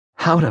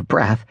Out of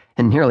breath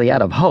and nearly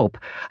out of hope,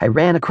 I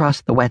ran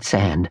across the wet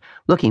sand,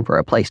 looking for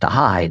a place to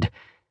hide.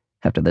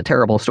 After the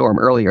terrible storm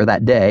earlier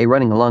that day,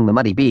 running along the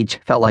muddy beach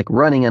felt like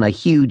running in a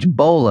huge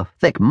bowl of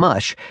thick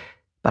mush.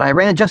 But I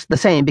ran just the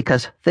same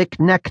because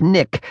Thick-Neck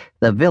Nick,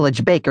 the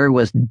village baker,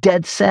 was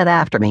dead set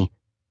after me.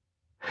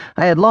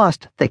 I had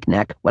lost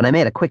Thick-Neck when I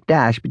made a quick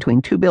dash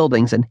between two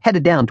buildings and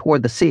headed down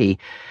toward the sea.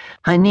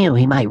 I knew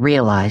he might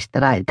realize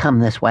that I had come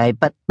this way,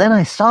 but then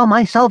I saw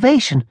my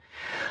salvation.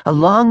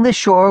 Along the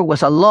shore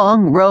was a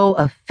long row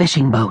of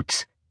fishing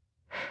boats.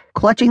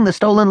 Clutching the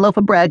stolen loaf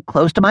of bread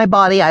close to my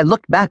body, I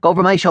looked back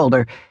over my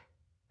shoulder.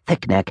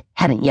 Thick-Neck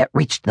hadn't yet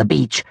reached the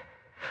beach.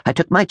 I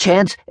took my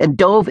chance and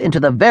dove into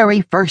the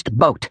very first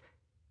boat.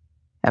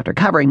 After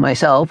covering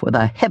myself with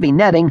a heavy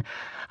netting,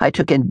 I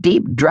took in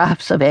deep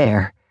draughts of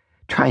air,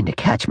 trying to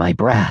catch my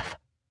breath.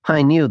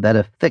 I knew that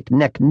if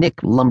Thick-Neck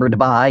Nick lumbered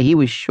by, he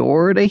was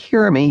sure to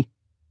hear me.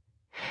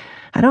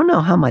 I don't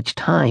know how much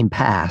time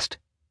passed.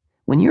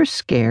 When you're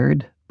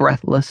scared,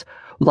 breathless,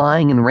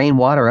 lying in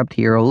rainwater up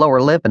to your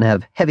lower lip and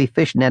have heavy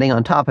fish netting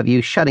on top of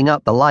you shutting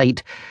out the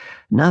light,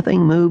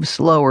 nothing moves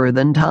slower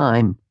than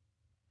time.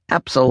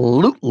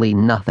 Absolutely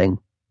nothing.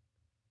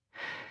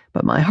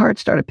 But my heart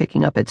started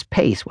picking up its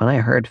pace when I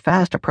heard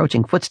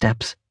fast-approaching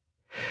footsteps.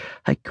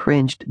 I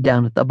cringed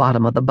down at the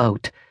bottom of the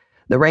boat.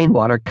 The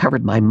rainwater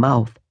covered my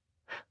mouth.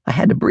 I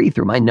had to breathe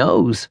through my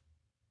nose.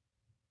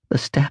 The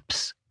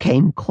steps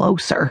came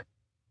closer.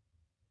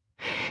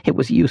 It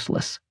was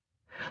useless.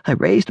 I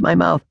raised my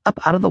mouth up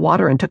out of the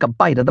water and took a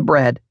bite of the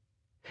bread.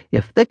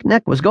 If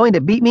Thick-Neck was going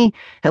to beat me,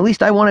 at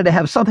least I wanted to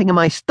have something in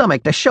my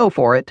stomach to show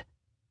for it.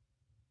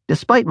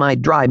 Despite my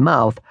dry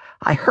mouth,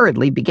 I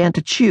hurriedly began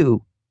to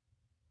chew.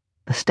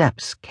 The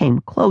steps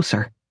came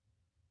closer.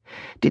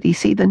 Did he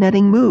see the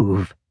netting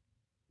move?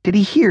 Did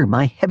he hear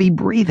my heavy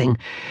breathing?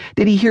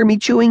 Did he hear me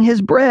chewing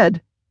his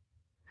bread?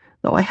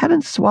 Though I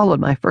hadn't swallowed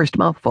my first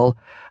mouthful,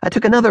 I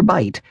took another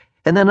bite,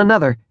 and then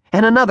another,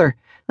 and another,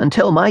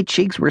 until my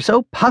cheeks were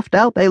so puffed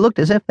out they looked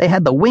as if they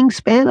had the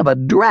wingspan of a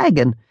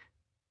dragon.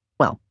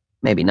 Well,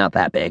 maybe not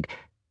that big,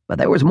 but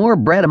there was more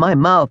bread in my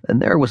mouth than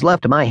there was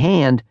left in my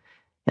hand,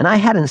 and I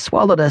hadn't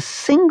swallowed a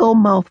single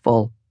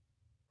mouthful.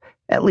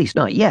 At least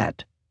not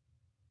yet.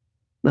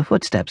 The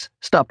footsteps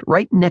stopped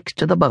right next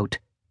to the boat.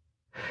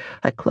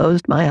 I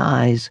closed my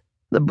eyes,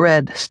 the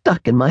bread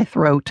stuck in my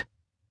throat.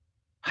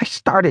 I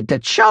started to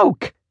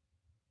choke.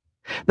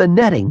 The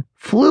netting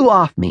flew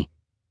off me.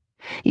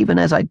 Even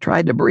as I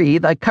tried to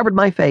breathe, I covered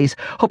my face,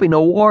 hoping to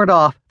ward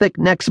off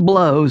Thick-Neck's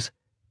blows.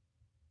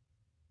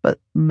 But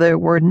there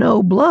were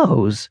no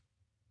blows.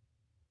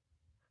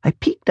 I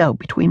peeked out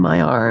between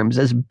my arms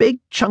as big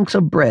chunks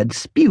of bread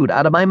spewed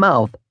out of my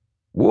mouth.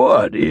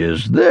 "What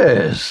is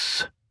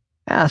this?"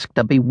 asked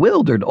a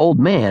bewildered old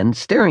man,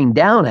 staring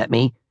down at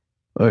me.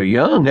 "A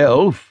young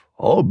elf,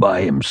 all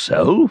by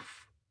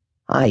himself?"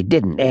 I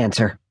didn't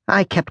answer.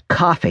 I kept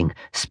coughing,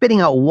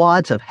 spitting out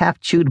wads of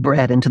half-chewed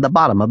bread into the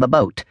bottom of the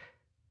boat.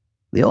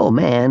 The old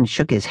man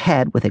shook his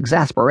head with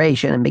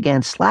exasperation and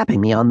began slapping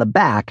me on the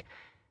back.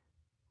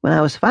 When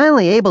I was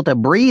finally able to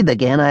breathe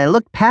again, I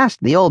looked past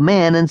the old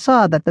man and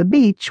saw that the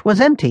beach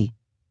was empty.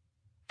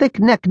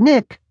 Thick-Neck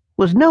Nick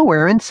was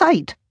nowhere in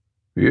sight.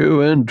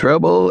 "You in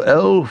trouble,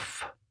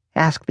 elf?"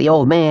 asked the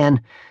old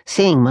man,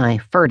 seeing my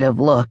furtive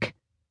look.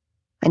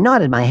 I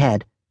nodded my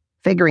head,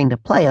 figuring to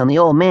play on the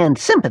old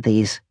man's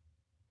sympathies.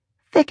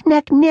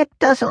 "Thick-Neck Nick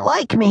doesn't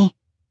like me,"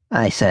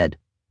 I said.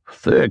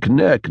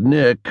 "Thick-Neck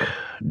Nick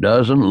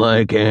doesn't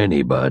like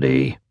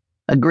anybody,"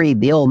 agreed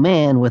the old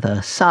man with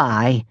a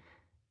sigh.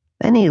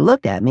 Then he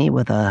looked at me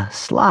with a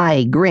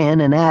sly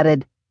grin and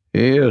added,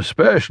 "He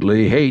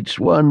especially hates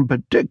one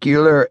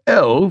particular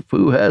elf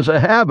who has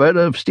a habit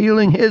of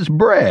stealing his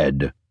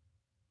bread."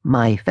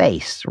 My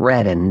face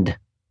reddened.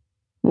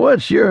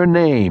 "What's your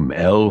name,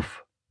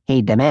 elf?"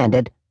 he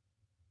demanded.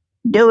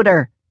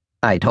 "Duder,"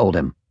 I told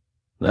him.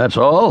 "That's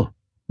all?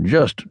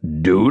 Just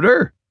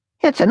Duder?"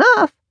 "It's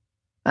enough,"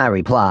 I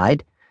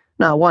replied,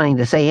 not wanting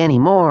to say any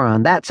more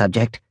on that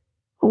subject.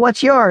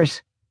 "What's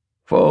yours?"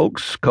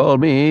 "Folks call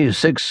me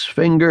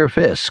Six-Finger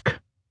Fisk."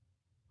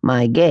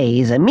 My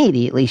gaze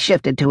immediately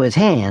shifted to his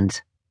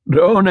hands.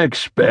 "Don't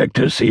expect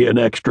to see an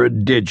extra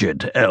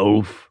digit,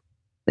 elf,"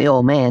 the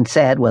old man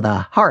said with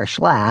a harsh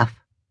laugh.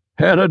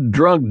 "Had a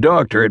drunk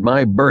doctor at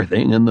my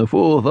birthing, and the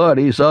fool thought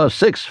he saw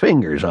 6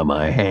 fingers on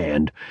my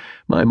hand.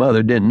 My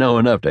mother didn't know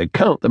enough to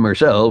count them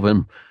herself,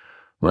 and,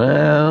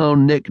 well,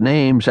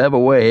 nicknames have a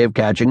way of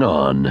catching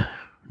on.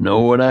 Know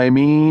what I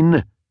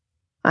mean?"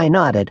 I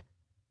nodded.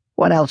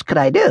 What else could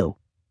I do?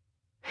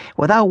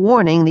 Without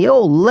warning, the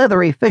old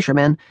leathery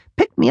fisherman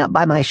picked me up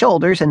by my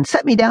shoulders and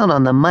set me down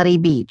on the muddy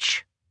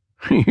beach.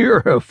 "You're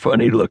a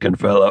funny-looking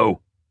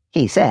fellow,"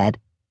 he said.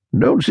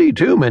 "Don't see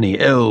too many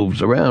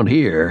elves around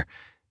here,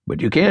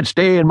 but you can't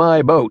stay in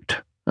my boat.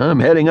 I'm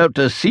heading out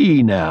to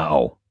sea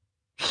now."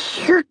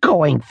 "You're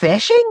going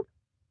fishing?"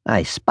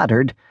 I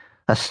sputtered,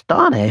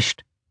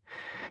 astonished.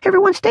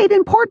 "Everyone stayed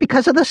in port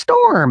because of the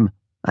storm,"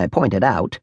 I pointed out.